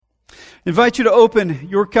I invite you to open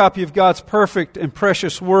your copy of God's perfect and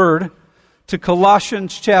precious Word to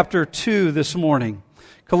Colossians chapter 2 this morning.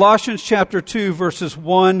 Colossians chapter 2, verses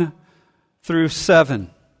 1 through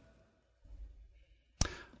 7.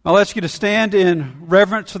 I'll ask you to stand in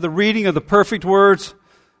reverence for the reading of the perfect words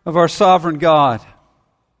of our sovereign God.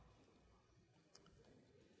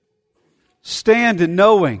 Stand in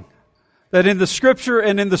knowing that in the Scripture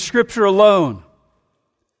and in the Scripture alone,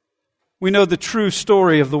 we know the true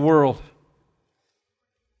story of the world.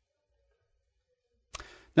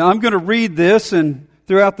 Now, I'm going to read this, and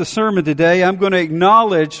throughout the sermon today, I'm going to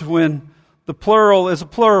acknowledge when the plural is a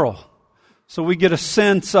plural. So we get a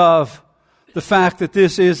sense of the fact that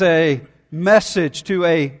this is a message to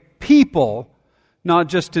a people, not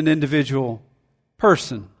just an individual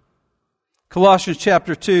person. Colossians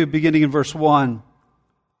chapter 2, beginning in verse 1.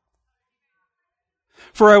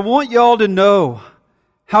 For I want y'all to know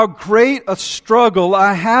how great a struggle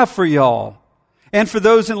I have for y'all, and for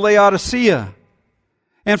those in Laodicea,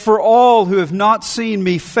 and for all who have not seen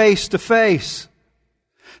me face to face,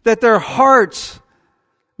 that their hearts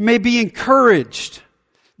may be encouraged,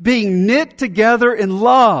 being knit together in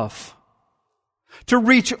love, to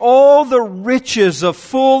reach all the riches of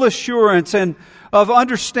full assurance and of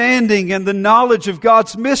understanding and the knowledge of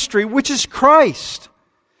God's mystery, which is Christ,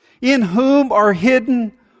 in whom are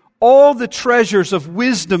hidden all the treasures of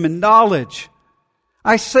wisdom and knowledge.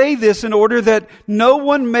 I say this in order that no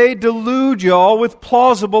one may delude y'all with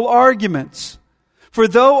plausible arguments. For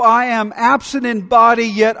though I am absent in body,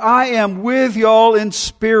 yet I am with y'all in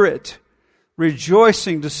spirit,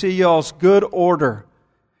 rejoicing to see y'all's good order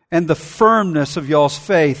and the firmness of y'all's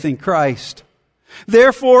faith in Christ.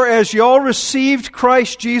 Therefore, as y'all received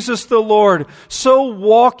Christ Jesus the Lord, so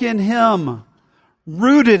walk in Him,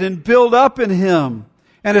 rooted and built up in Him,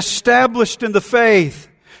 and established in the faith,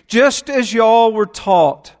 just as y'all were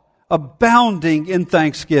taught, abounding in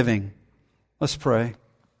thanksgiving. Let's pray.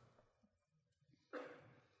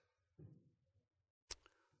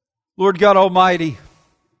 Lord God Almighty,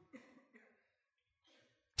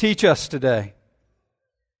 teach us today.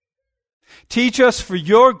 Teach us for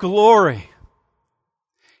your glory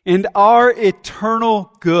and our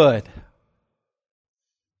eternal good.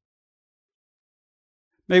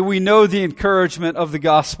 May we know the encouragement of the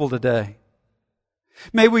gospel today.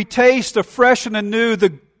 May we taste afresh and anew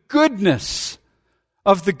the goodness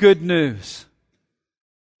of the good news.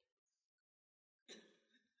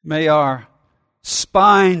 May our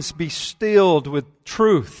spines be stilled with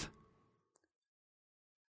truth.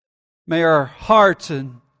 May our hearts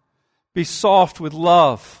be soft with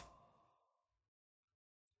love.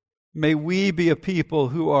 May we be a people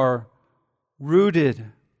who are rooted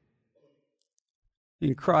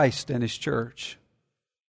in Christ and His church.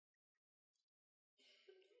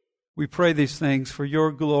 We pray these things for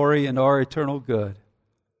your glory and our eternal good.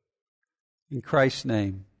 In Christ's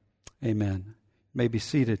name, amen. You may be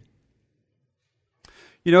seated.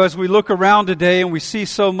 You know, as we look around today and we see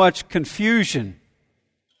so much confusion,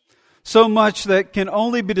 so much that can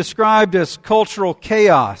only be described as cultural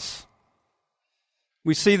chaos.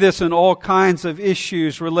 We see this in all kinds of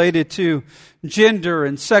issues related to gender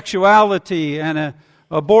and sexuality and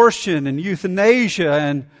abortion and euthanasia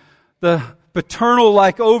and the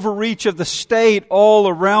paternal-like overreach of the state all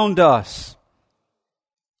around us.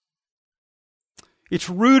 It's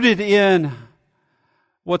rooted in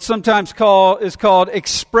what sometimes is called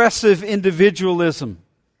expressive individualism.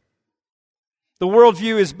 The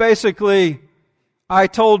worldview is basically, I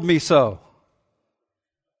told me so.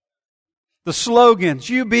 The slogans,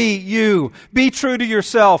 you be true to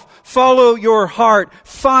yourself, follow your heart,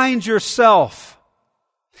 find yourself.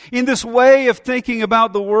 In this way of thinking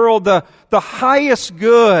about the world, the highest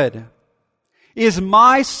good is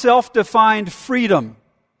my self-defined freedom,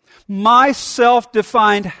 my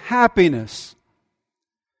self-defined happiness.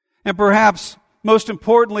 And perhaps most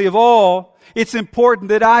importantly of all, it's important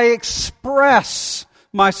that I express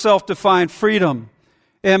my self-defined freedom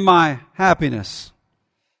and my happiness.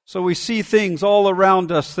 So we see things all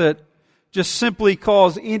around us that just simply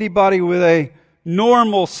cause anybody with a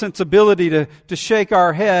normal sensibility to shake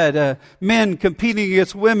our head. Men competing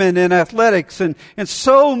against women in athletics and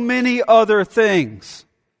so many other things.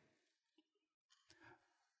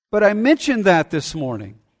 But I mentioned that this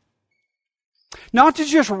morning. Not to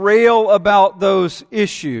just rail about those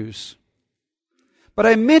issues, but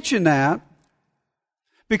I mention that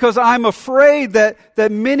because I'm afraid that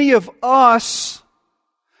many of us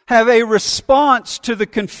have a response to the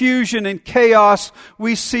confusion and chaos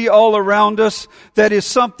we see all around us that is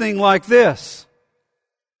something like this.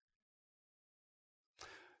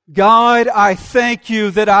 God, I thank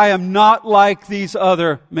you that I am not like these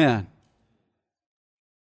other men.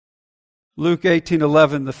 Luke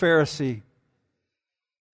 18:11, the Pharisee,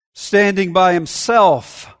 standing by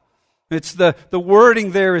himself. It's the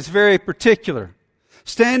wording there is very particular.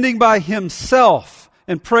 Standing by himself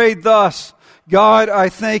and prayed thus, God, I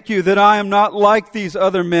thank you that I am not like these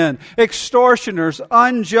other men, extortioners,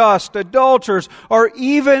 unjust, adulterers, or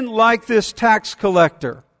even like this tax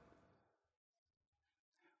collector.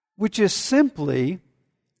 Which is simply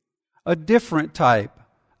a different type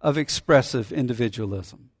of expressive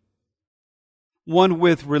individualism. One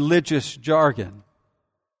with religious jargon.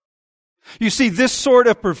 You see, this sort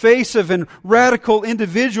of pervasive and radical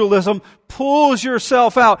individualism pulls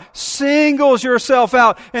yourself out, singles yourself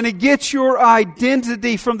out, and it gets your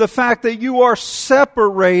identity from the fact that you are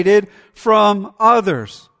separated from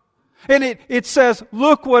others. And it says,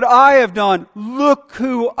 look what I have done. Look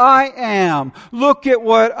who I am. Look at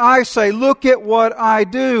what I say. Look at what I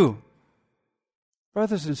do.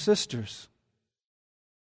 Brothers and sisters,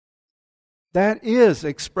 that is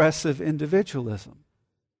expressive individualism.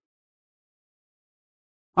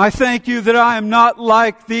 I thank you that I am not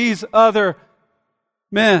like these other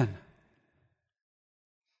men.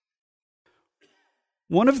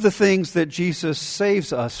 One of the things that Jesus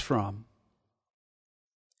saves us from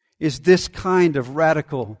is this kind of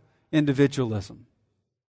radical individualism.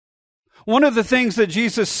 One of the things that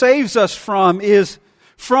Jesus saves us from is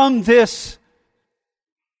from this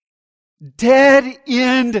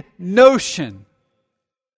dead-end notion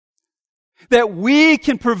that we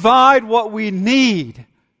can provide what we need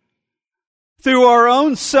through our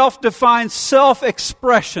own self-defined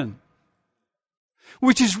self-expression,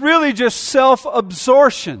 which is really just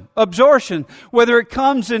self-absorption, whether it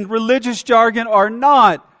comes in religious jargon or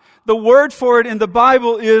not. The word for it in the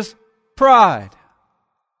Bible is pride.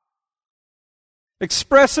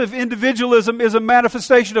 Expressive individualism is a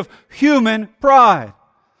manifestation of human pride.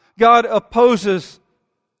 God opposes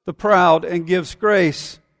the proud and gives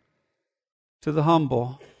grace to the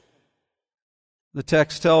humble. The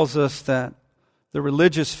text tells us that the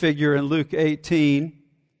religious figure in Luke 18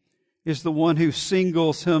 is the one who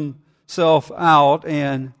singles himself out,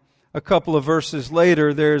 and a couple of verses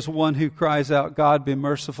later, there's one who cries out, God, be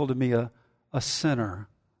merciful to me, a sinner.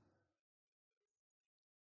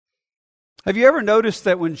 Have you ever noticed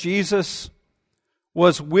that when Jesus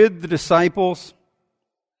was with the disciples,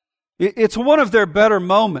 it's one of their better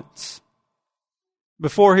moments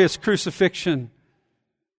before His crucifixion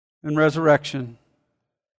and resurrection.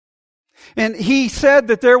 And He said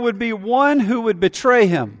that there would be one who would betray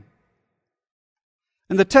Him.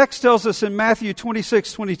 And the text tells us in Matthew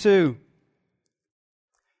 26:22,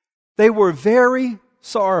 they were very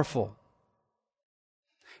sorrowful,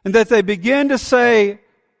 and that they began to say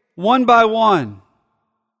one by one,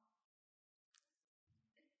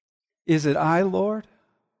 is it I, Lord?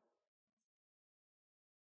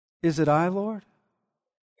 Is it I, Lord?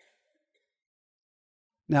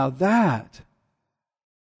 Now that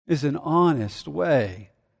is an honest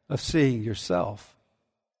way of seeing yourself.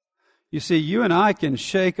 You see, you and I can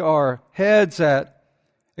shake our heads at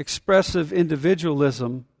expressive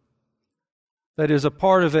individualism that is a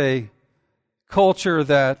part of a culture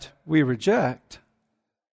that we reject.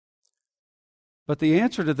 But the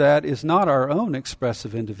answer to that is not our own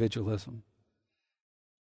expressive individualism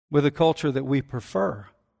with a culture that we prefer.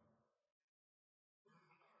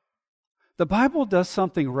 The Bible does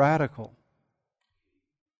something radical.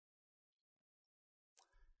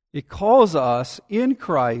 It calls us in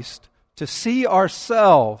Christ to see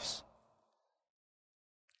ourselves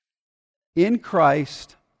in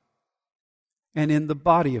Christ and in the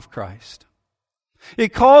body of Christ.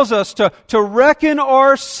 It calls us to reckon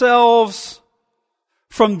ourselves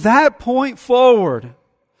from that point forward,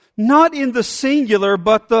 not in the singular,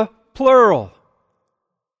 but the plural.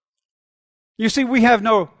 You see, we have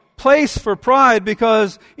no place for pride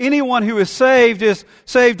because anyone who is saved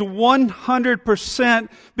 100%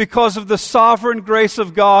 because of the sovereign grace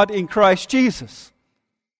of God in Christ Jesus.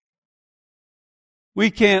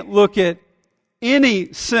 We can't look at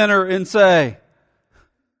any sinner and say,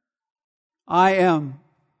 I am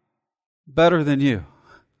better than you.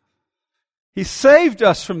 He saved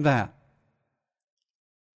us from that.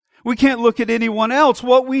 We can't look at anyone else.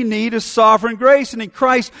 What we need is sovereign grace, and in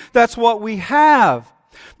Christ, that's what we have.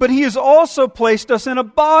 But He has also placed us in a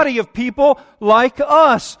body of people like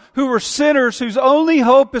us, who are sinners, whose only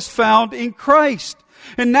hope is found in Christ.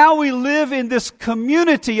 And now we live in this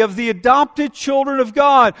community of the adopted children of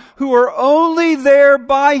God, who are only there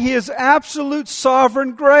by His absolute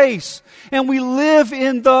sovereign grace. And we live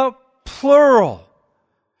in the plural.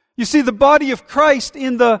 You see, the body of Christ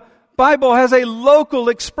in the Bible has a local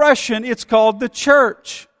expression. It's called the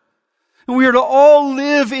church. And we are to all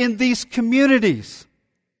live in these communities.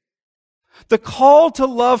 The call to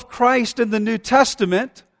love Christ in the New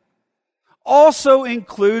Testament also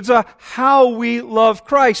includes how we love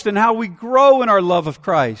Christ and how we grow in our love of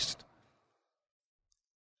Christ.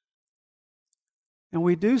 And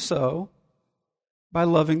we do so by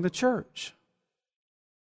loving the church.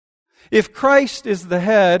 If Christ is the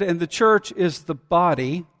head and the church is the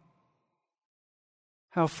body,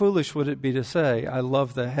 how foolish would it be to say, I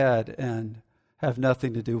love the head and have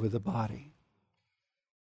nothing to do with the body?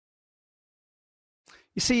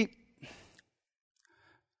 You see,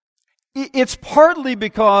 it's partly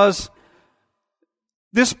because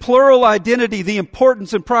this plural identity, the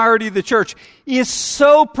importance and priority of the church, is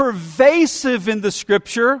so pervasive in the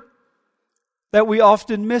Scripture that we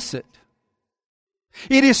often miss it.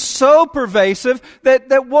 It is so pervasive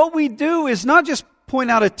that what we do is not just point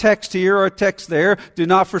out a text here or a text there. Do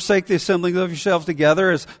not forsake the assembling of yourselves together,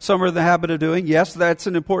 as some are in the habit of doing. Yes, that's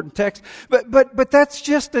an important text. But that's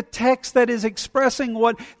just a text that is expressing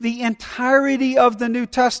what the entirety of the New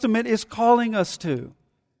Testament is calling us to.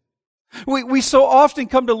 We so often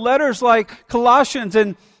come to letters like Colossians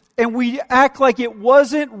and we act like it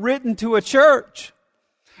wasn't written to a church.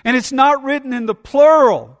 And it's not written in the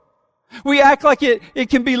plural. We act like it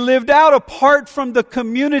can be lived out apart from the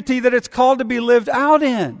community that it's called to be lived out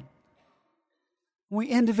in. We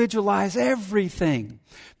individualize everything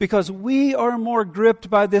because we are more gripped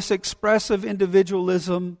by this expressive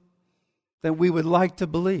individualism than we would like to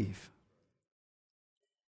believe.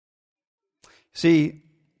 See,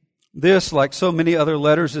 this, like so many other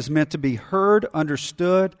letters, is meant to be heard,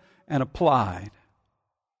 understood, and applied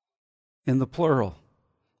in the plural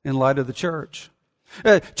in light of the church.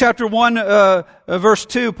 Chapter 1, verse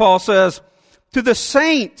 2, Paul says, to the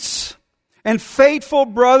saints and faithful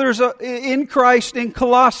brothers in Christ in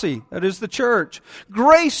Colossae, that is the church,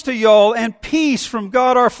 grace to y'all and peace from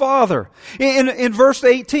God our Father. In verse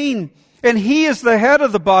 18, and He is the head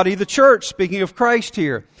of the body, the church, speaking of Christ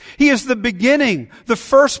here. He is the beginning, the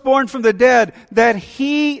firstborn from the dead,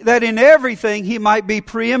 that in everything He might be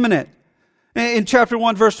preeminent. In chapter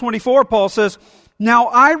 1, verse 24, Paul says, now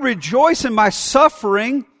I rejoice in my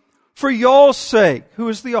suffering for y'all's sake. Who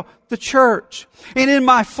is the church? And in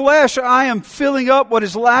my flesh I am filling up what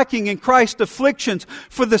is lacking in Christ's afflictions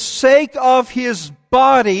for the sake of His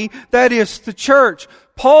body, that is the church.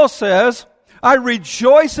 Paul says, I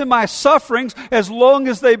rejoice in my sufferings as long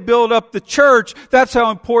as they build up the church. That's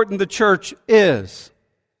how important the church is.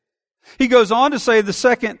 He goes on to say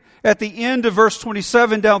at the end of verse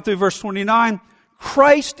 27 down through verse 29,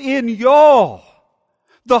 Christ in y'all,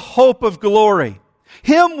 the hope of glory.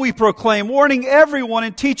 Him we proclaim, warning everyone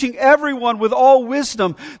and teaching everyone with all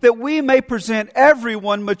wisdom, that we may present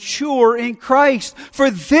everyone mature in Christ.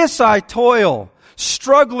 For this I toil,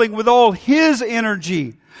 struggling with all His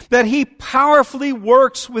energy, that He powerfully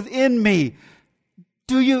works within me.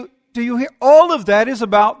 Do you hear? All of that is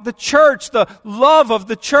about the church, the love of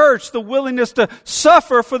the church, the willingness to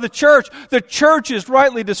suffer for the church. The church is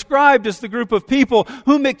rightly described as the group of people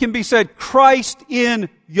whom it can be said, Christ in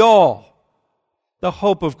y'all, the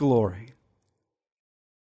hope of glory.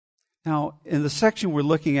 Now, in the section we're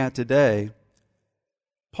looking at today,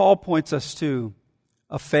 Paul points us to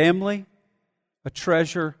a family, a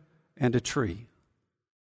treasure, and a tree.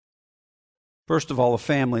 First of all, a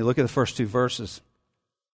family. Look at the first two verses.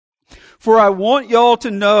 For I want y'all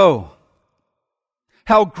to know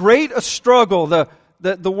how great a struggle,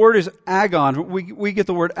 the word is agon, we get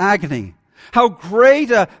the word agony, how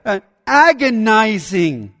great an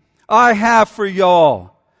agonizing I have for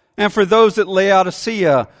y'all and for those at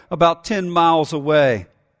Laodicea about 10 miles away,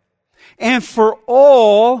 and for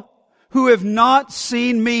all who have not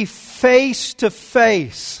seen me face to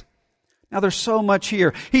face. Now there's so much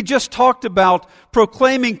here. He just talked about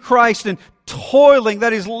proclaiming Christ and toiling,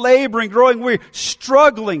 that is laboring, growing weary,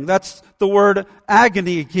 struggling. That's the word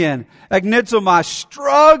agony again. Agnizomai,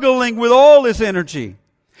 struggling with all his energy.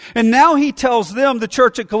 And now he tells them, the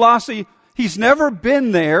church at Colossae, he's never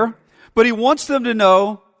been there, but he wants them to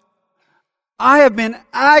know, I have been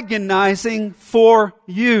agonizing for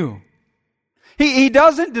you. He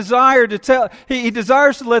doesn't desire to tell, he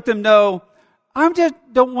desires to let them know,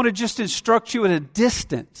 don't want to just instruct you at a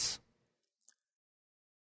distance.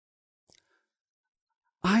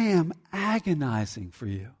 I am agonizing for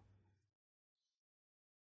you.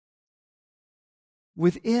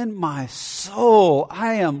 Within my soul,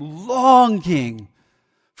 I am longing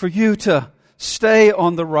for you to stay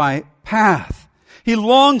on the right path. He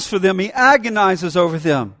longs for them. He agonizes over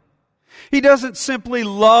them. He doesn't simply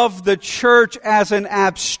love the church as an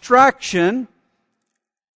abstraction.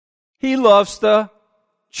 He loves the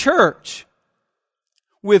church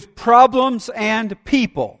with problems and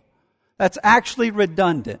people. That's actually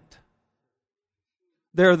redundant.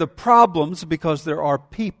 There are the problems because there are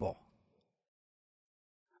people.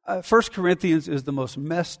 1 Corinthians is the most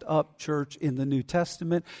messed up church in the New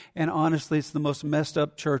Testament, and honestly, it's the most messed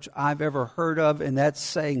up church I've ever heard of, and that's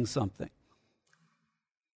saying something.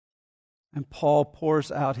 And Paul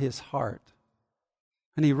pours out his heart,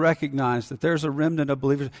 and he recognized that there's a remnant of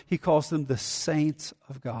believers. He calls them the saints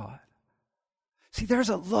of God. See, there's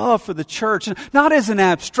a love for the church, not as an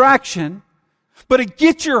abstraction, but to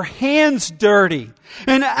get your hands dirty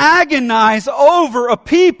and agonize over a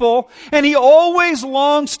people, and he always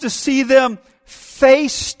longs to see them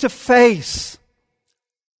face to face.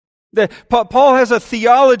 Paul has a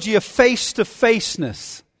theology of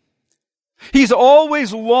face-to-faceness. He's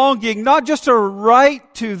always longing not just to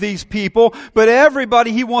write to these people, but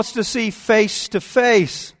everybody he wants to see face to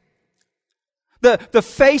face. The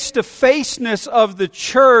face-to-faceness of the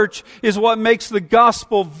church is what makes the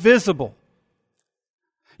gospel visible.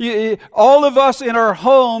 All of us in our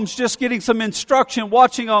homes just getting some instruction,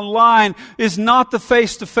 watching online, is not the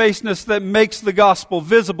face-to-faceness that makes the gospel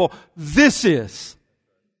visible. This is.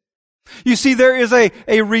 You see, there is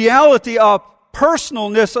a reality of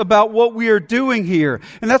personalness about what we are doing here.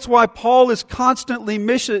 And that's why Paul is constantly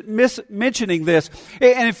mentioning this.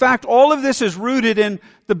 And in fact, all of this is rooted in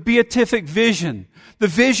the beatific vision. The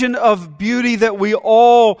vision of beauty that we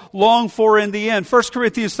all long for in the end. 1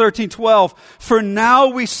 Corinthians 13:12. For now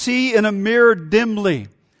we see in a mirror dimly,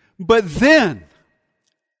 but then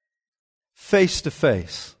face to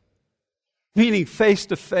face. Meaning face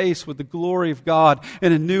to face with the glory of God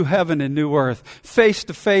in a new heaven and new earth. Face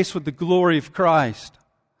to face with the glory of Christ.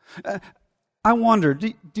 I wonder,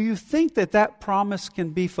 do you think that promise can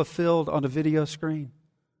be fulfilled on a video screen?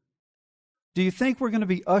 Do you think we're going to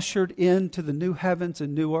be ushered into the new heavens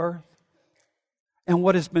and new earth? And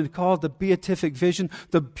what has been called the beatific vision,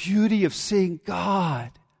 the beauty of seeing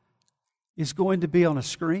God, is going to be on a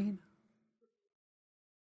screen?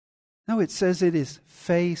 No, it says it is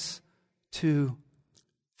face to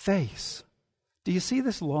face. Do you see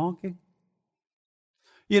this longing?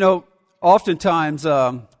 You know, oftentimes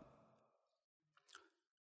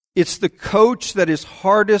it's the coach that is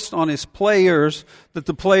hardest on his players that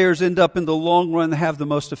the players end up in the long run have the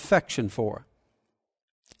most affection for.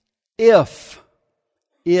 If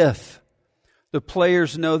the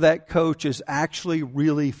players know that coach is actually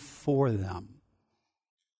really for them.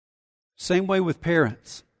 Same way with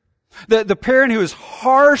parents. The parent who is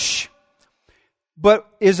harsh but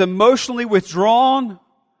is emotionally withdrawn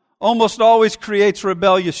almost always creates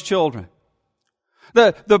rebellious children.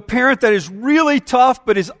 The parent that is really tough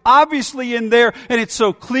but is obviously in there and it's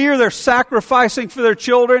so clear they're sacrificing for their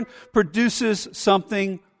children produces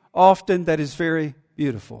something often that is very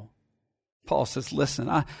beautiful. Paul says, listen,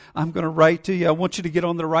 I'm going to write to you. I want you to get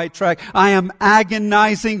on the right track. I am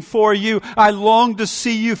agonizing for you. I long to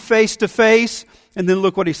see you face to face. And then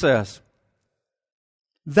look what he says.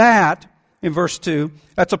 That, in verse 2,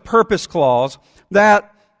 that's a purpose clause,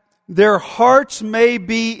 that their hearts may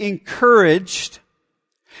be encouraged,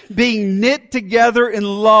 being knit together in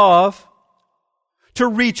love, to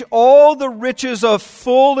reach all the riches of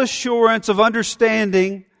full assurance of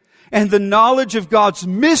understanding and the knowledge of God's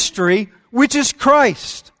mystery, which is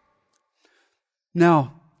Christ.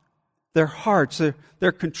 Now, their hearts,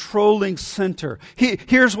 their controlling center.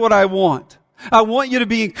 Here's what I want. I want you to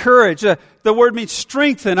be encouraged. The word means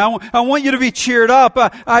strengthened. I want you to be cheered up.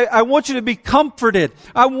 I want you to be comforted.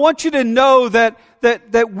 I want you to know that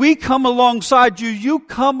we come alongside you. You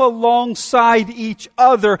come alongside each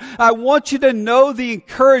other. I want you to know the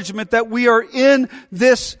encouragement that we are in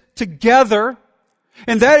this together.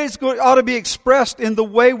 And that ought to be expressed in the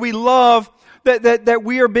way we love, that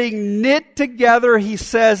we are being knit together, he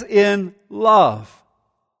says, in love.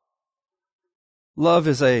 Love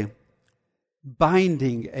is a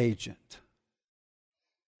binding agent.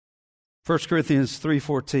 1 Corinthians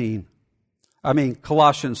 3:14.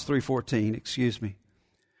 Colossians 3:14, excuse me.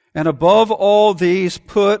 And above all these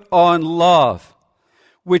put on love,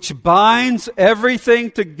 which binds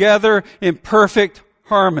everything together in perfect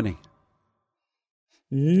harmony.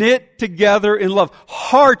 Knit together in love.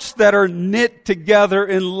 Hearts that are knit together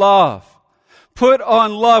in love. Put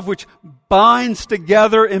on love, which binds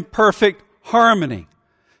together in perfect harmony.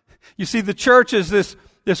 You see, the church is this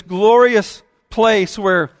glorious place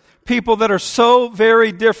where people that are so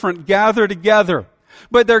very different gather together.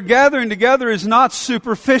 But their gathering together is not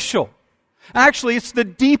superficial. Actually, it's the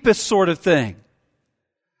deepest sort of thing.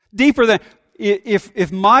 Deeper than,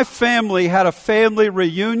 if my family had a family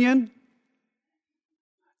reunion,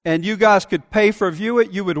 and you guys could pay per view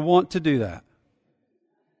it, you would want to do that.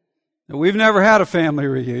 Now, we've never had a family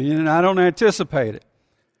reunion, and I don't anticipate it.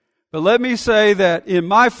 But let me say that in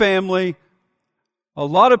my family, a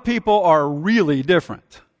lot of people are really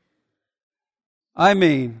different. I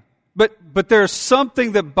mean, but there's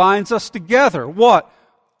something that binds us together. What?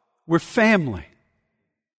 We're family.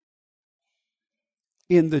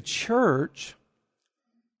 In the church,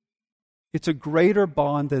 it's a greater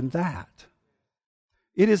bond than that.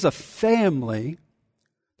 It is a family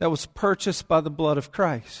that was purchased by the blood of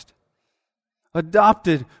Christ.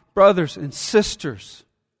 Adopted brothers and sisters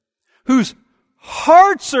whose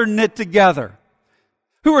hearts are knit together,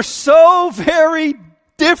 who are so very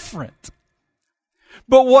different.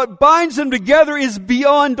 But what binds them together is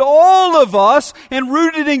beyond all of us and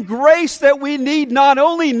rooted in grace that we need not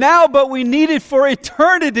only now, but we need it for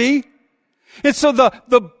eternity. And so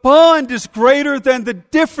the bond is greater than the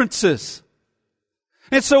differences.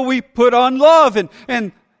 And so we put on love.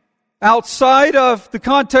 And outside of the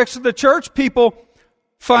context of the church, people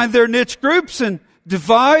find their niche groups and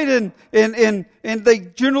divide, and they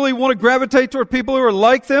generally want to gravitate toward people who are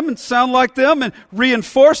like them and sound like them and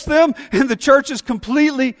reinforce them. And the church is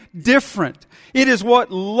completely different. It is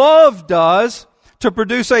what love does to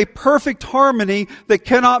produce a perfect harmony that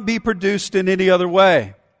cannot be produced in any other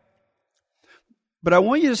way. But I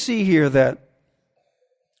want you to see here that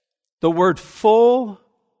the word full,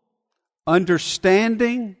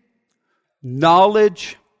 understanding,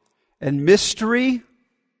 knowledge, and mystery,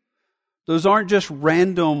 those aren't just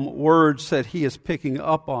random words that he is picking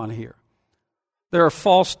up on here. There are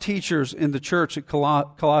false teachers in the church at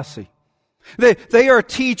Colossae. They are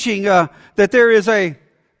teaching that there's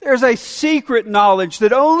a secret knowledge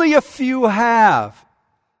that only a few have.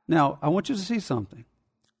 Now, I want you to see something.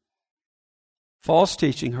 False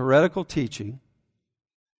teaching, heretical teaching,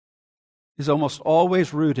 is almost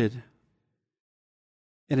always rooted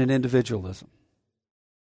in an individualism.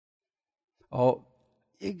 Oh,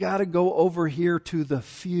 you got to go over here to the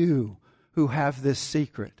few who have this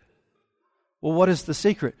secret. Well, what is the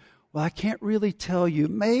secret? Well, I can't really tell you.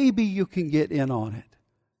 Maybe you can get in on it.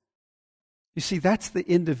 You see, that's the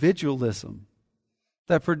individualism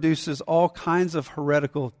that produces all kinds of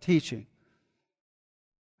heretical teaching.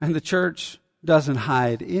 And the church doesn't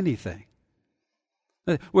hide anything.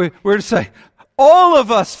 We're to say, all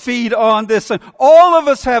of us feed on this, and all of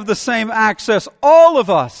us have the same access, all of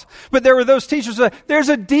us. But there were those teachers that there's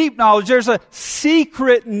a deep knowledge, there's a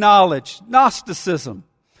secret knowledge, Gnosticism.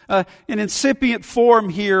 An incipient form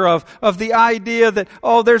here of the idea that,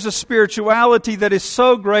 there's a spirituality that is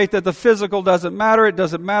so great that the physical doesn't matter. It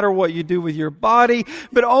doesn't matter what you do with your body.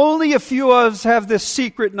 But only a few of us have this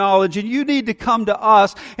secret knowledge, and you need to come to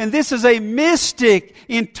us. And this is a mystic,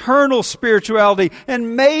 internal spirituality.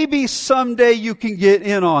 And maybe someday you can get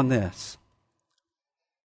in on this.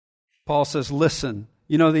 Paul says, listen,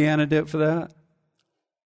 you know the antidote for that?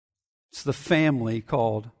 It's the family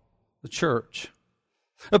called the church.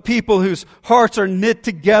 A people whose hearts are knit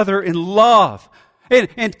together in love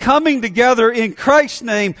and coming together in Christ's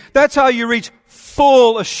name. That's how you reach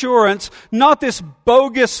full assurance, not this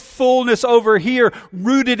bogus fullness over here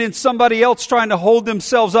rooted in somebody else trying to hold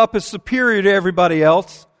themselves up as superior to everybody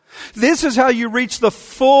else. This is how you reach the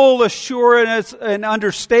full assurance and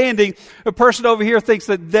understanding. A person over here thinks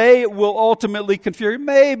that they will ultimately confuse.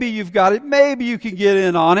 Maybe you've got it. Maybe you can get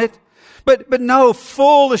in on it. But no,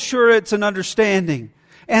 full assurance and understanding.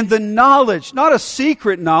 And the knowledge, not a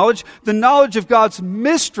secret knowledge, the knowledge of God's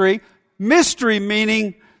mystery. Mystery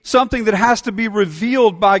meaning something that has to be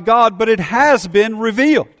revealed by God, but it has been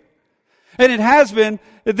revealed. And it has been,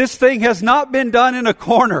 this thing has not been done in a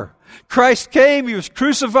corner. Christ came, He was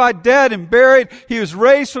crucified, dead, and buried. He was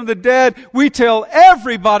raised from the dead. We tell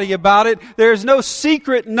everybody about it. There is no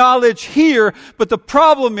secret knowledge here, but the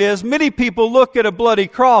problem is many people look at a bloody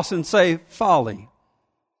cross and say, folly.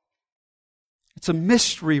 It's a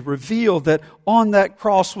mystery revealed that on that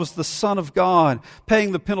cross was the Son of God,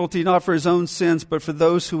 paying the penalty not for His own sins, but for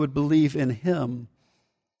those who would believe in Him.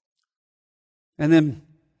 And then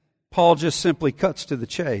Paul just simply cuts to the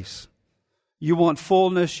chase. You want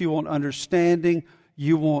fullness, you want understanding,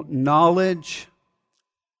 you want knowledge,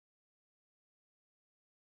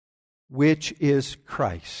 which is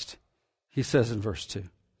Christ, he says in verse 2.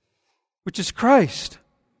 Which is Christ.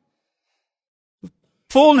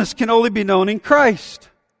 Fullness can only be known in Christ.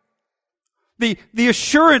 The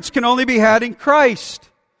assurance can only be had in Christ.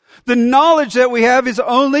 The knowledge that we have is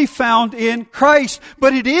only found in Christ,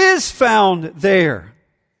 but it is found there.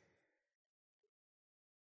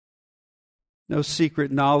 No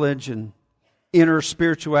secret knowledge and inner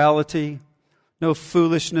spirituality. no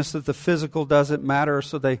foolishness that the physical doesn't matter,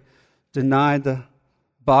 so they denied the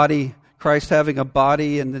body, Christ having a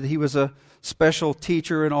body, and that he was a special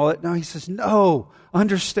teacher and all that. No, he says, no,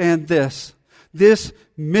 understand this. This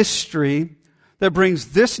mystery that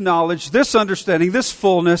brings this knowledge, this understanding, this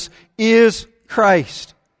fullness is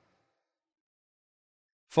Christ.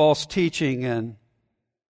 False teaching and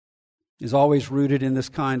is always rooted in this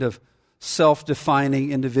kind of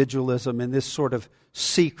self-defining individualism and this sort of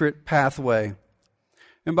secret pathway.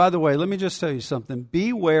 And by the way, let me just tell you something.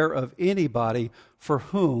 Beware of anybody for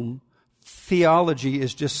whom theology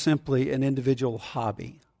is just simply an individual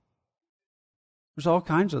hobby. There's all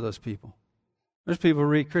kinds of those people. There's people who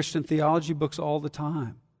read Christian theology books all the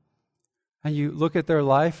time. And you look at their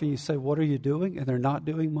life and you say, what are you doing? And they're not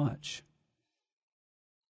doing much.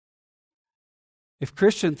 If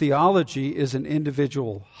Christian theology is an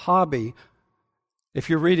individual hobby,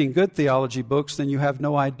 if you're reading good theology books, then you have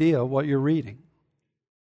no idea what you're reading.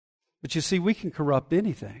 But you see, we can corrupt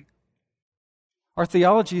anything. Our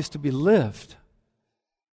theology is to be lived.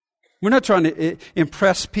 We're not trying to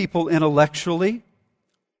impress people intellectually.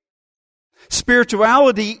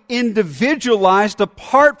 Spirituality individualized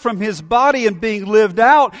apart from His body and being lived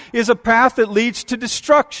out is a path that leads to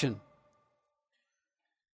destruction.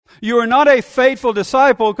 You are not a faithful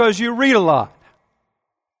disciple because you read a lot.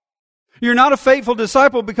 You're not a faithful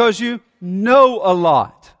disciple because you know a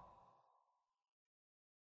lot.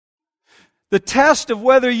 The test of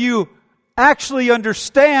whether you actually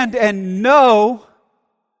understand and know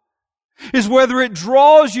is whether it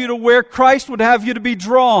draws you to where Christ would have you to be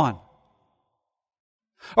drawn.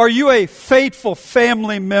 Are you a faithful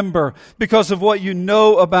family member because of what you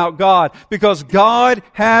know about God? Because God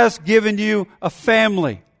has given you a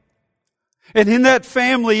family. And in that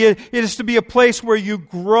family, it is to be a place where you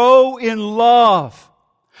grow in love,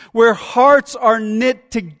 where hearts are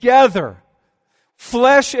knit together.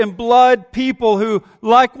 Flesh and blood people who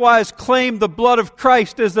likewise claim the blood of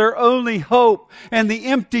Christ as their only hope and the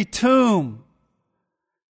empty tomb.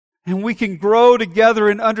 And we can grow together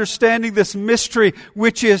in understanding this mystery,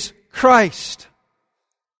 which is Christ.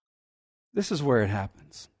 This is where it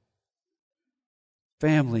happens.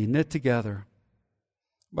 Family knit together.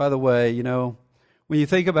 By the way, when you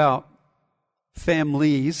think about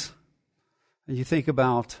families and you think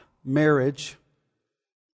about marriage,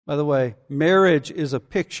 by the way, marriage is a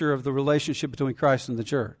picture of the relationship between Christ and the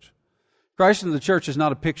church. Christ and the church is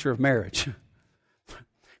not a picture of marriage.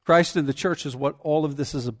 Christ and the church is what all of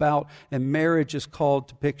this is about, and marriage is called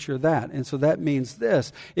to picture that. And so that means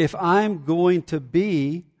this: if I'm going to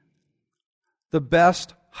be the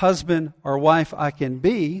best husband or wife I can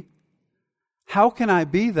be, how can I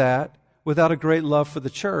be that without a great love for the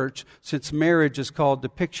church, since marriage is called to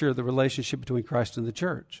picture the relationship between Christ and the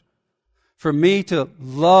church? For me to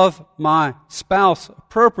love my spouse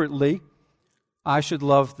appropriately, I should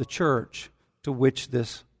love the church to which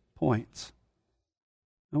this points.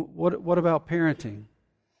 What about parenting?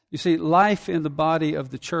 You see, life in the body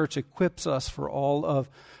of the church equips us for all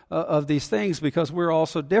of these things because we're all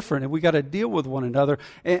so different and we got to deal with one another.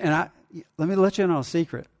 And let me let you in on a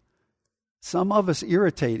secret. Some of us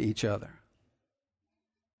irritate each other.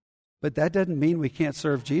 But that doesn't mean we can't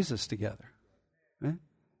serve Jesus together. Right?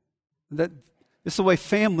 This is the way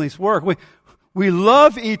families work. We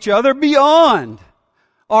love each other beyond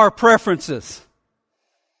our preferences.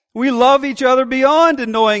 We love each other beyond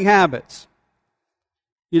annoying habits.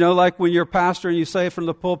 Like when you're a pastor and you say from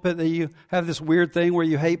the pulpit that you have this weird thing where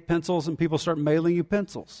you hate pencils and people start mailing you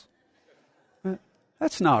pencils.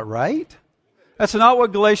 That's not right. That's not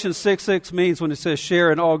what Galatians 6:6 means when it says,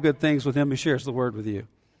 share in all good things with him who shares the word with you.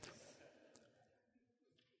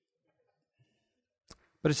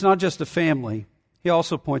 But it's not just a family. He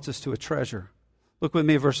also points us to a treasure. Look with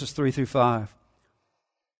me at verses 3 through 5.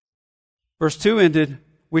 Verse 2 ended,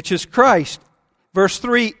 which is Christ. Verse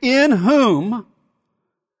 3, in whom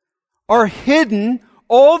are hidden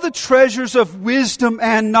all the treasures of wisdom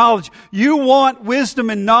and knowledge. You want wisdom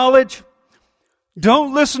and knowledge?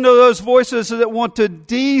 Don't listen to those voices that want to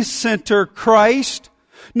de-center Christ.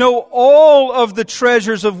 No, all of the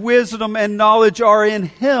treasures of wisdom and knowledge are in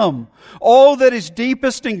Him. All that is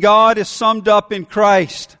deepest in God is summed up in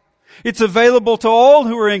Christ. It's available to all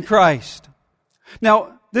who are in Christ.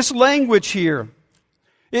 Now, this language here,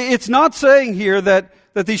 it's not saying here that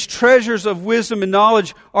these treasures of wisdom and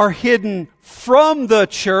knowledge are hidden from the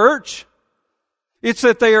church. It's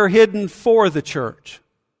that they are hidden for the church.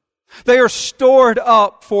 They are stored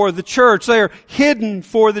up for the church. They are hidden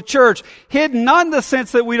for the church. Hidden not in the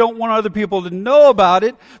sense that we don't want other people to know about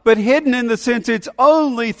it, but hidden in the sense it's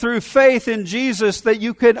only through faith in Jesus that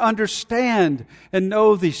you can understand and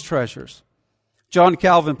know these treasures. John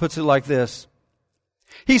Calvin puts it like this.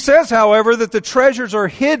 He says, however, that the treasures are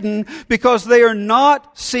hidden because they are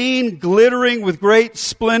not seen glittering with great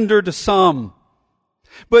splendor to some,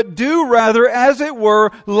 but do rather, as it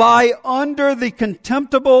were, lie under the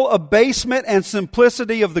contemptible abasement and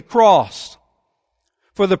simplicity of the cross.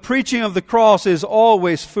 For the preaching of the cross is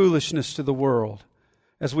always foolishness to the world,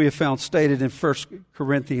 as we have found stated in 1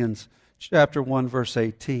 Corinthians chapter 1, verse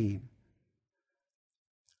 18.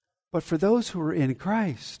 But for those who are in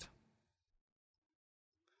Christ,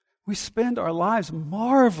 we spend our lives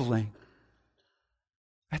marveling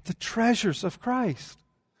at the treasures of Christ,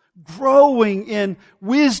 growing in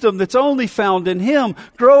wisdom that's only found in Him,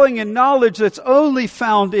 growing in knowledge that's only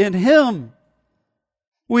found in Him.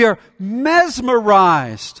 We are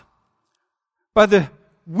mesmerized by the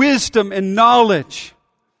wisdom and knowledge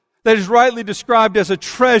that is rightly described as a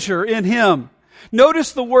treasure in Him.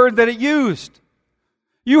 Notice the word that it used.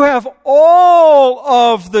 You have all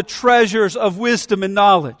of the treasures of wisdom and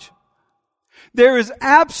knowledge. There is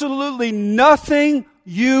absolutely nothing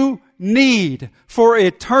you need for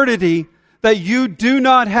eternity that you do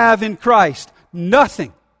not have in Christ.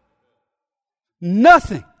 Nothing.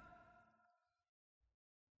 Nothing.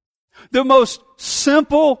 The most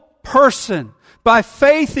simple person, by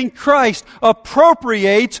faith in Christ,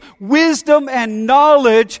 appropriates wisdom and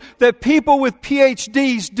knowledge that people with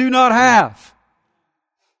PhDs do not have.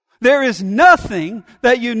 There is nothing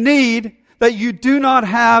that you need that you do not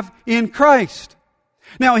have in Christ.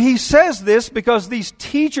 Now, he says this because these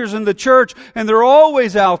teachers in the church, and they're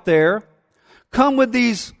always out there, come with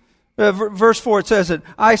these, verse 4 it says it,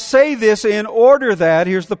 I say this in order that,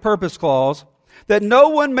 here's the purpose clause, that no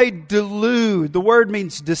one may delude, the word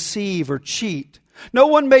means deceive or cheat. No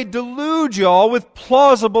one may delude y'all with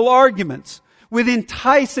plausible arguments, with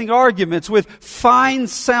enticing arguments, with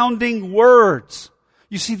fine-sounding words.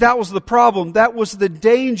 You see, that was the problem. That was the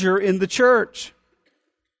danger in the church.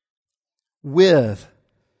 With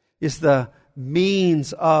is the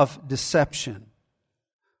means of deception.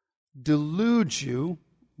 Delude you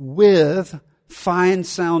with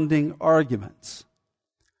fine-sounding arguments.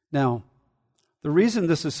 Now, the reason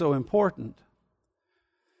this is so important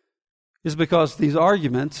is because these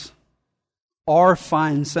arguments are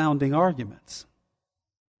fine-sounding arguments.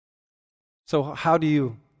 So how do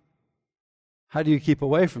you keep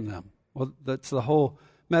away from them? Well, that's the whole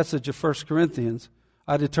message of 1 Corinthians.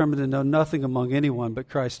 I determined to know nothing among anyone but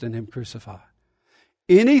Christ and Him crucified.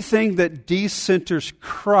 Anything that decenters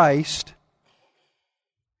Christ,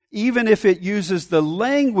 even if it uses the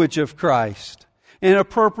language of Christ and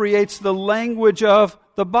appropriates the language of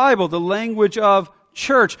the Bible, the language of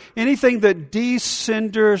church, anything that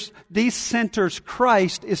decenters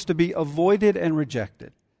Christ is to be avoided and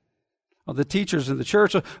rejected. Well, the teachers in the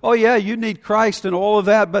church, oh yeah, you need Christ and all of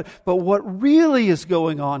that, but what really is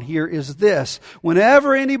going on here is this.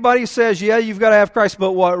 Whenever anybody says, yeah, you've got to have Christ,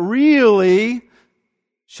 but what really,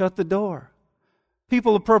 shut the door.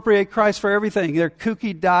 People appropriate Christ for everything. Their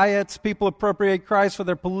kooky diets, people appropriate Christ for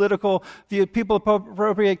their political view, people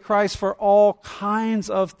appropriate Christ for all kinds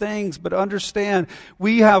of things. But understand,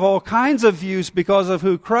 we have all kinds of views because of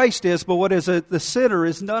who Christ is, but what is at the center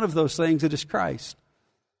is none of those things, it is Christ.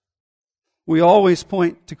 We always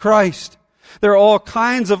point to Christ. There are all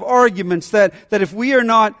kinds of arguments that if we are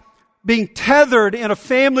not being tethered in a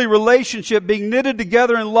family relationship, being knitted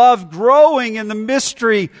together in love, growing in the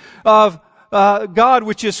mystery of God,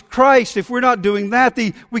 which is Christ, if we're not doing that,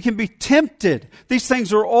 we can be tempted. These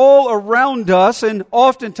things are all around us, and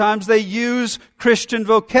oftentimes they use Christian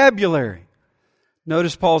vocabulary.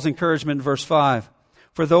 Notice Paul's encouragement in verse 5.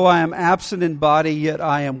 For though I am absent in body, yet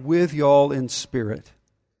I am with y'all in spirit.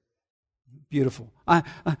 Beautiful.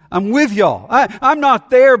 I'm with y'all. I'm not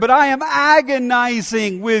there, but I am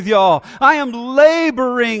agonizing with y'all. I am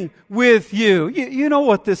laboring with you. You know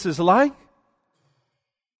what this is like.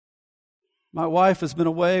 My wife has been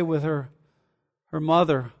away with her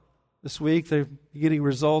mother this week. They're getting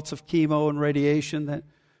results of chemo and radiation that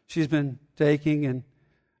she's been taking, and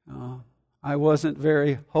I wasn't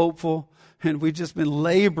very hopeful. And we've just been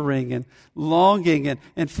laboring and longing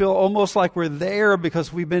and feel almost like we're there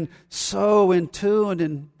because we've been so in tune.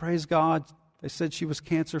 And praise God, they said she was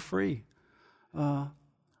cancer-free.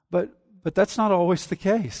 But that's not always the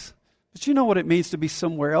case. But you know what it means to be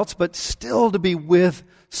somewhere else, but still to be with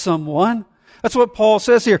someone. That's what Paul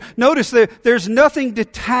says here. Notice there's nothing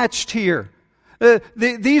detached here.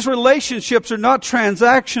 These relationships are not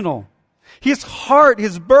transactional. His heart,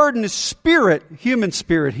 his burden, his spirit, human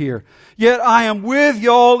spirit here. Yet I am with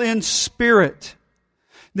y'all in spirit.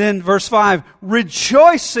 Then verse 5,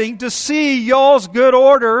 rejoicing to see y'all's good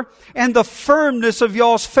order and the firmness of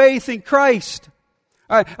y'all's faith in Christ.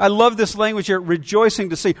 I love this language here, rejoicing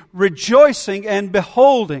to see. Rejoicing and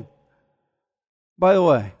beholding. By the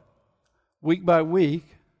way, week by week,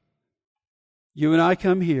 you and I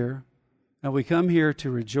come here, and we come here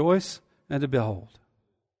to rejoice and to behold.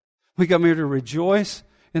 We come here to rejoice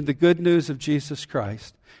in the good news of Jesus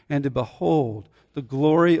Christ and to behold the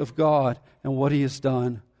glory of God and what He has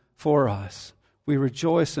done for us. We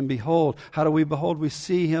rejoice and behold. How do we behold? We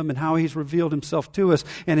see Him and how He's revealed Himself to us.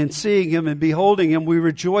 And in seeing Him and beholding Him, we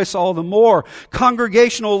rejoice all the more.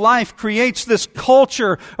 Congregational life creates this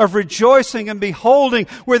culture of rejoicing and beholding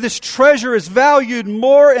where this treasure is valued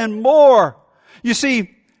more and more. You see,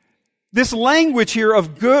 this language here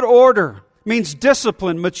of good order means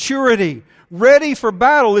discipline, maturity, ready for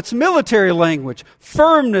battle. It's military language.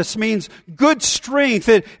 Firmness means good strength.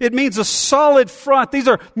 It means a solid front. These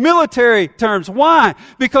are military terms. Why?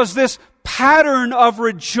 Because this pattern of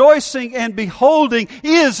rejoicing and beholding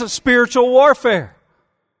is spiritual warfare.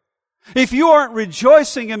 If you aren't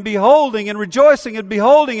rejoicing and beholding and rejoicing and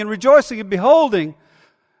beholding and rejoicing and beholding,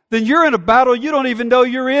 then you're in a battle you don't even know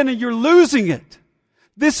you're in and you're losing it.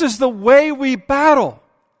 This is the way we battle.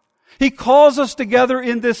 He calls us together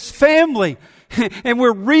in this family, and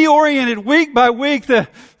we're reoriented week by week.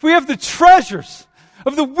 We have the treasures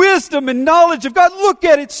of the wisdom and knowledge of God. Look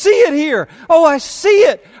at it, see it here. Oh, I see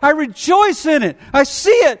it. I rejoice in it. I see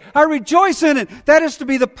it. I rejoice in it. That is to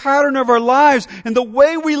be the pattern of our lives, and the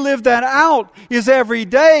way we live that out is every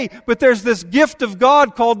day. But there's this gift of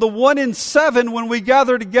God called the 1 in 7 when we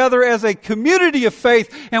gather together as a community of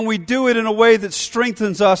faith, and we do it in a way that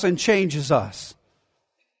strengthens us and changes us.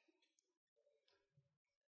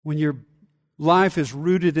 When your life is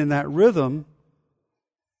rooted in that rhythm,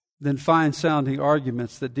 then fine-sounding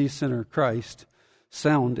arguments that decenter Christ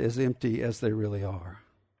sound as empty as they really are.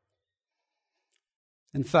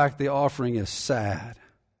 In fact, the offering is sad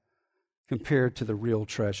compared to the real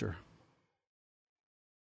treasure.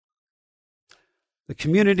 The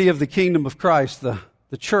community of the kingdom of Christ, the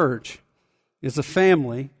church, is a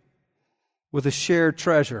family with a shared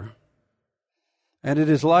treasure. And it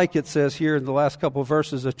is like it says here in the last couple of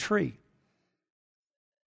verses, a tree.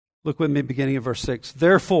 Look with me beginning of verse 6.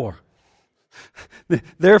 Therefore,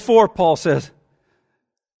 Paul says,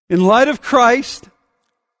 in light of Christ,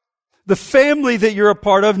 the family that you're a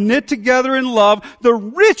part of, knit together in love, the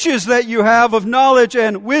riches that you have of knowledge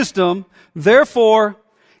and wisdom, therefore,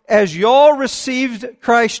 as y'all received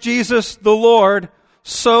Christ Jesus the Lord,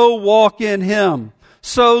 so walk in Him,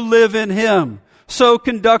 so live in Him. So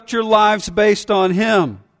conduct your lives based on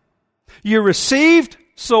Him. You received,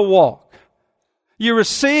 so walk. You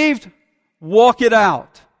received, walk it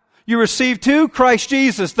out. You received who? Christ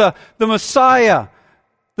Jesus, the Messiah,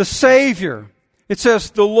 the Savior. It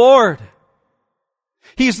says the Lord.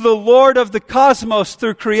 He's the Lord of the cosmos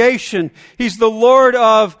through creation. He's the Lord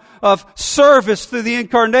of service through the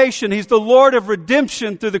incarnation. He's the Lord of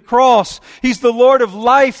redemption through the cross. He's the Lord of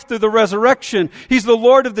life through the resurrection. He's the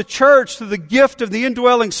Lord of the church through the gift of the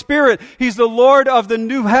indwelling Spirit. He's the Lord of the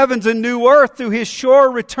new heavens and new earth through His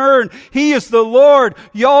sure return. He is the Lord.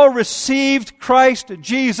 Y'all received Christ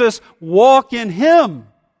Jesus. Walk in Him.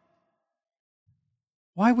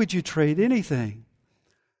 Why would you trade anything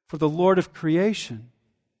for the Lord of creation?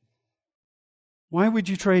 Why would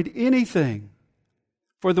you trade anything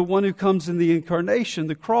for the one who comes in the incarnation,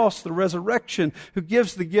 the cross, the resurrection, who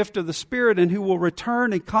gives the gift of the Spirit and who will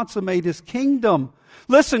return and consummate His kingdom?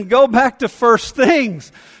 Listen, go back to first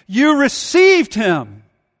things. You received Him.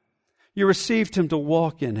 You received Him to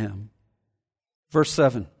walk in Him. Verse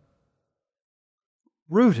 7.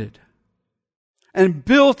 Rooted and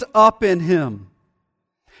built up in Him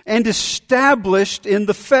and established in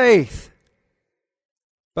the faith.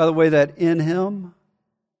 By the way, that in Him,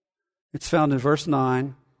 it's found in verse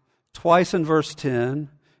 9, twice in verse 10,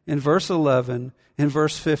 in verse 11, in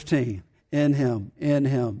verse 15. In Him, in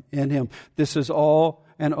Him, in Him. This is all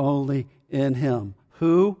and only in Him.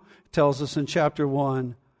 Who? Tells us in chapter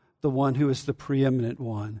 1, the one who is the preeminent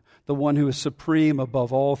one, the one who is supreme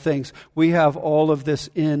above all things. We have all of this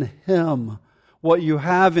in Him. What you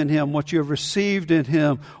have in Him, what you have received in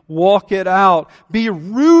Him, walk it out. Be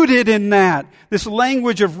rooted in that. This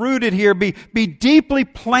language of rooted here, be deeply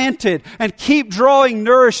planted and keep drawing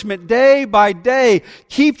nourishment day by day.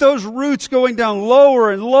 Keep those roots going down lower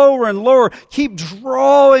and lower and lower. Keep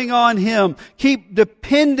drawing on Him. Keep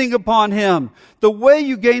depending upon Him. The way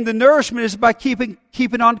you gain the nourishment is by keeping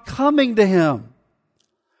on coming to Him.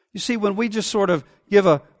 You see, when we just sort of give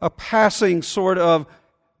a passing sort of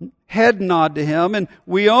head nod to Him, and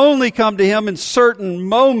we only come to Him in certain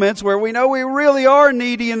moments where we know we really are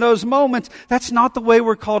needy in those moments. That's not the way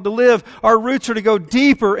we're called to live. Our roots are to go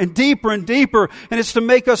deeper and deeper and deeper, and it's to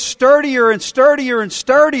make us sturdier and sturdier and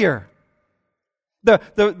sturdier.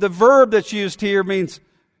 The verb that's used here means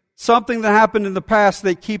something that happened in the past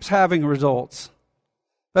that keeps having results.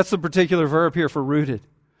 That's the particular verb here for rooted.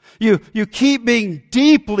 You keep being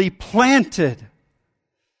deeply planted.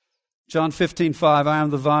 John 15:5, I am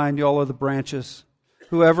the vine, y'all are the branches.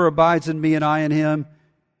 Whoever abides in me and I in him,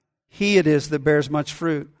 he it is that bears much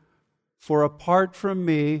fruit. For apart from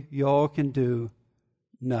me, y'all can do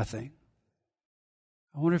nothing.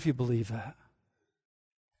 I wonder if you believe that.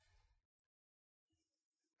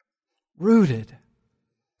 Rooted.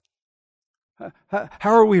 How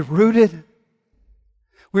are we rooted?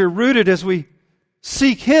 We're rooted as we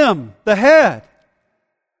seek Him, the head.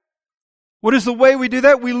 What is the way we do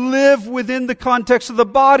that? We live within the context of the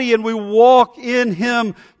body and we walk in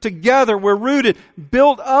Him together. We're rooted,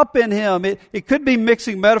 built up in Him. It could be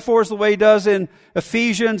mixing metaphors the way He does in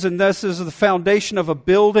Ephesians, and this is the foundation of a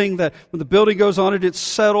building that when the building goes on it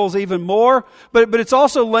settles even more. But it's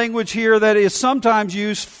also language here that is sometimes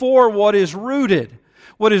used for what is rooted.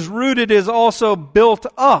 What is rooted is also built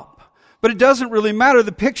up. But it doesn't really matter.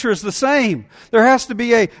 The picture is the same. There has to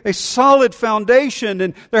be a solid foundation,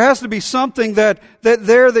 and there has to be something that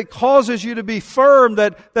causes you to be firm,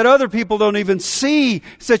 that other people don't even see.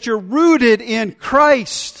 It's that you're rooted in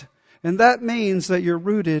Christ. And that means that you're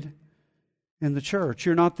rooted in the church.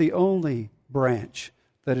 You're not the only branch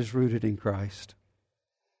that is rooted in Christ.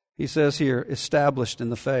 He says here, established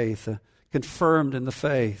in the faith, confirmed in the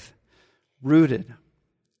faith, rooted,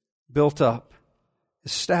 built up,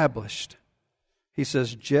 established. He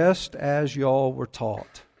says, just as y'all were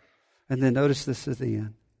taught. And then notice this at the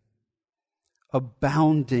end.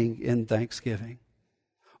 Abounding in thanksgiving.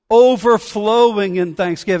 Overflowing in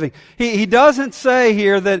thanksgiving. He doesn't say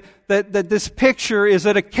here that this picture is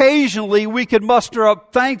that occasionally we could muster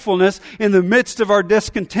up thankfulness in the midst of our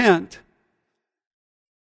discontent.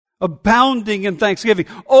 Abounding in thanksgiving,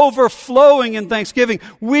 overflowing in thanksgiving.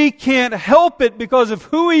 We can't help it because of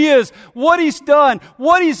who He is, what He's done,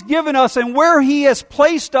 what He's given us, and where He has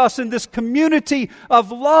placed us in this community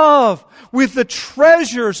of love with the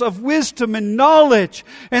treasures of wisdom and knowledge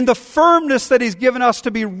and the firmness that He's given us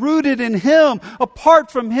to be rooted in Him.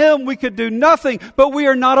 Apart from Him, we could do nothing, but we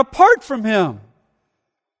are not apart from Him.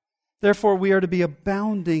 Therefore, we are to be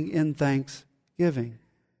abounding in thanksgiving.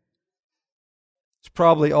 It's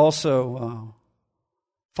probably also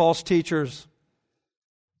false teachers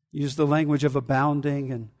use the language of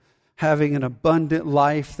abounding and having an abundant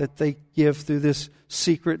life that they give through this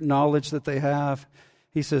secret knowledge that they have.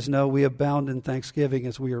 He says, no, we abound in thanksgiving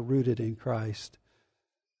as we are rooted in Christ,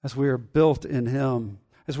 as we are built in Him,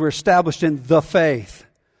 as we're established in the faith.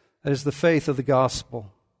 That is the faith of the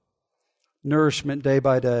gospel. Nourishment day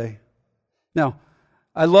by day. Now,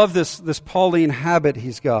 I love this Pauline habit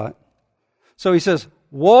he's got. So he says,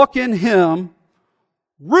 walk in Him,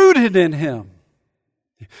 rooted in Him.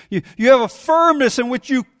 You have a firmness in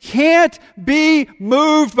which you can't be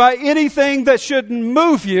moved by anything that shouldn't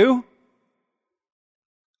move you.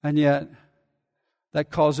 And yet,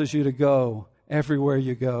 that causes you to go everywhere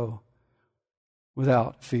you go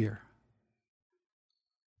without fear.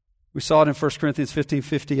 We saw it in 1 Corinthians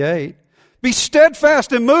 15:58. Be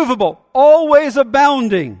steadfast, immovable, always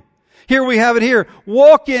abounding. Here we have it here.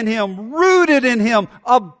 Walk in Him, rooted in Him,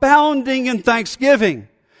 abounding in thanksgiving.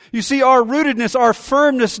 You see, our rootedness, our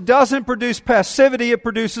firmness doesn't produce passivity. It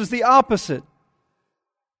produces the opposite.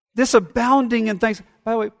 This abounding in thanksgiving.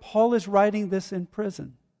 By the way, Paul is writing this in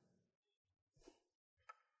prison.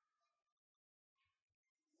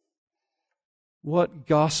 What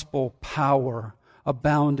gospel power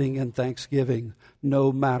abounding in thanksgiving,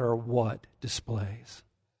 no matter what, displays.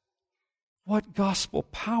 What gospel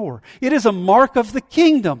power. It is a mark of the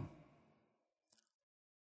kingdom.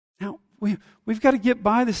 Now, we've got to get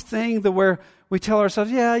by this thing where we tell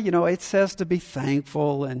ourselves, yeah, it says to be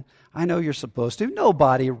thankful, and I know you're supposed to.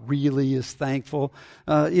 Nobody really is thankful,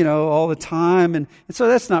 all the time, and so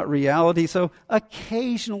that's not reality. So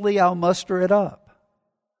occasionally I'll muster it up.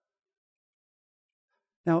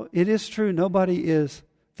 Now, it is true, nobody is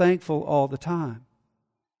thankful all the time.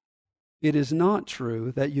 It is not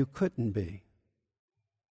true that you couldn't be.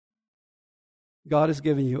 God has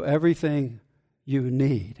given you everything you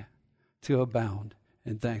need to abound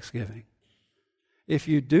in thanksgiving. If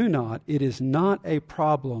you do not, it is not a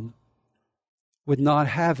problem with not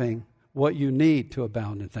having what you need to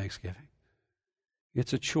abound in thanksgiving.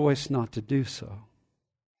 It's a choice not to do so.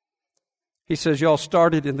 He says, y'all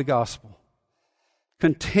started in the gospel.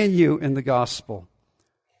 continue in the gospel,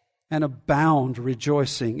 and abound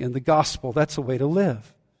rejoicing in the gospel. That's the way to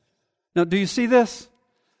live. Now, do you see this?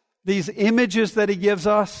 These images that he gives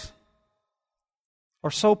us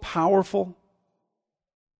are so powerful.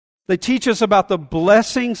 They teach us about the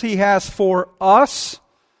blessings he has for us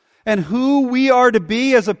and who we are to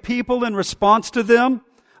be as a people in response to them,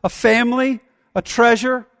 a family, a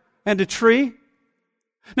treasure, and a tree.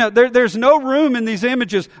 Now, there's no room in these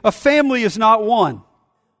images. A family is not one.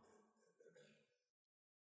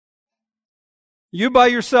 You by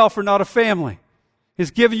yourself are not a family.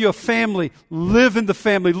 He's given you a family. Live in the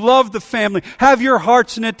family. Love the family. Have your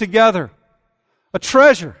hearts knit together. A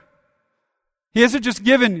treasure. He hasn't just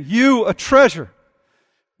given you a treasure.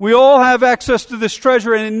 We all have access to this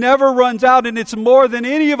treasure, and it never runs out, and it's more than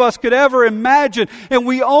any of us could ever imagine. And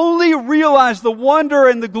we only realize the wonder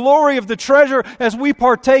and the glory of the treasure as we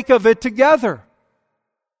partake of it together.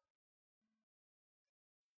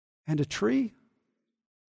 And a tree?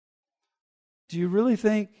 Do you really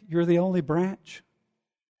think you're the only branch?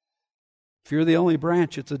 If you're the only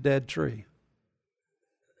branch, it's a dead tree.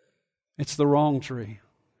 It's the wrong tree.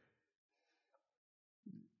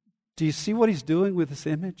 Do you see what he's doing with this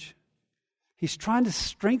image? He's trying to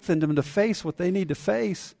strengthen them to face what they need to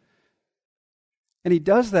face. And he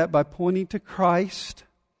does that by pointing to Christ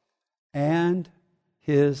and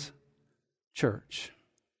his church,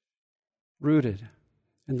 rooted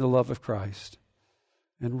in the love of Christ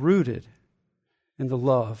and rooted in the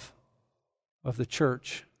love of the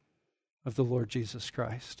church of the Lord Jesus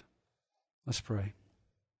Christ. Let's pray.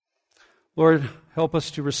 Lord, help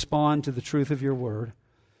us to respond to the truth of your word.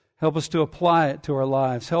 Help us to apply it to our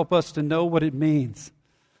lives. Help us to know what it means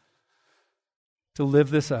to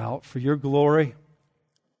live this out for your glory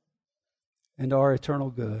and our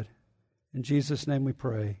eternal good. In Jesus' name we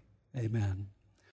pray. Amen.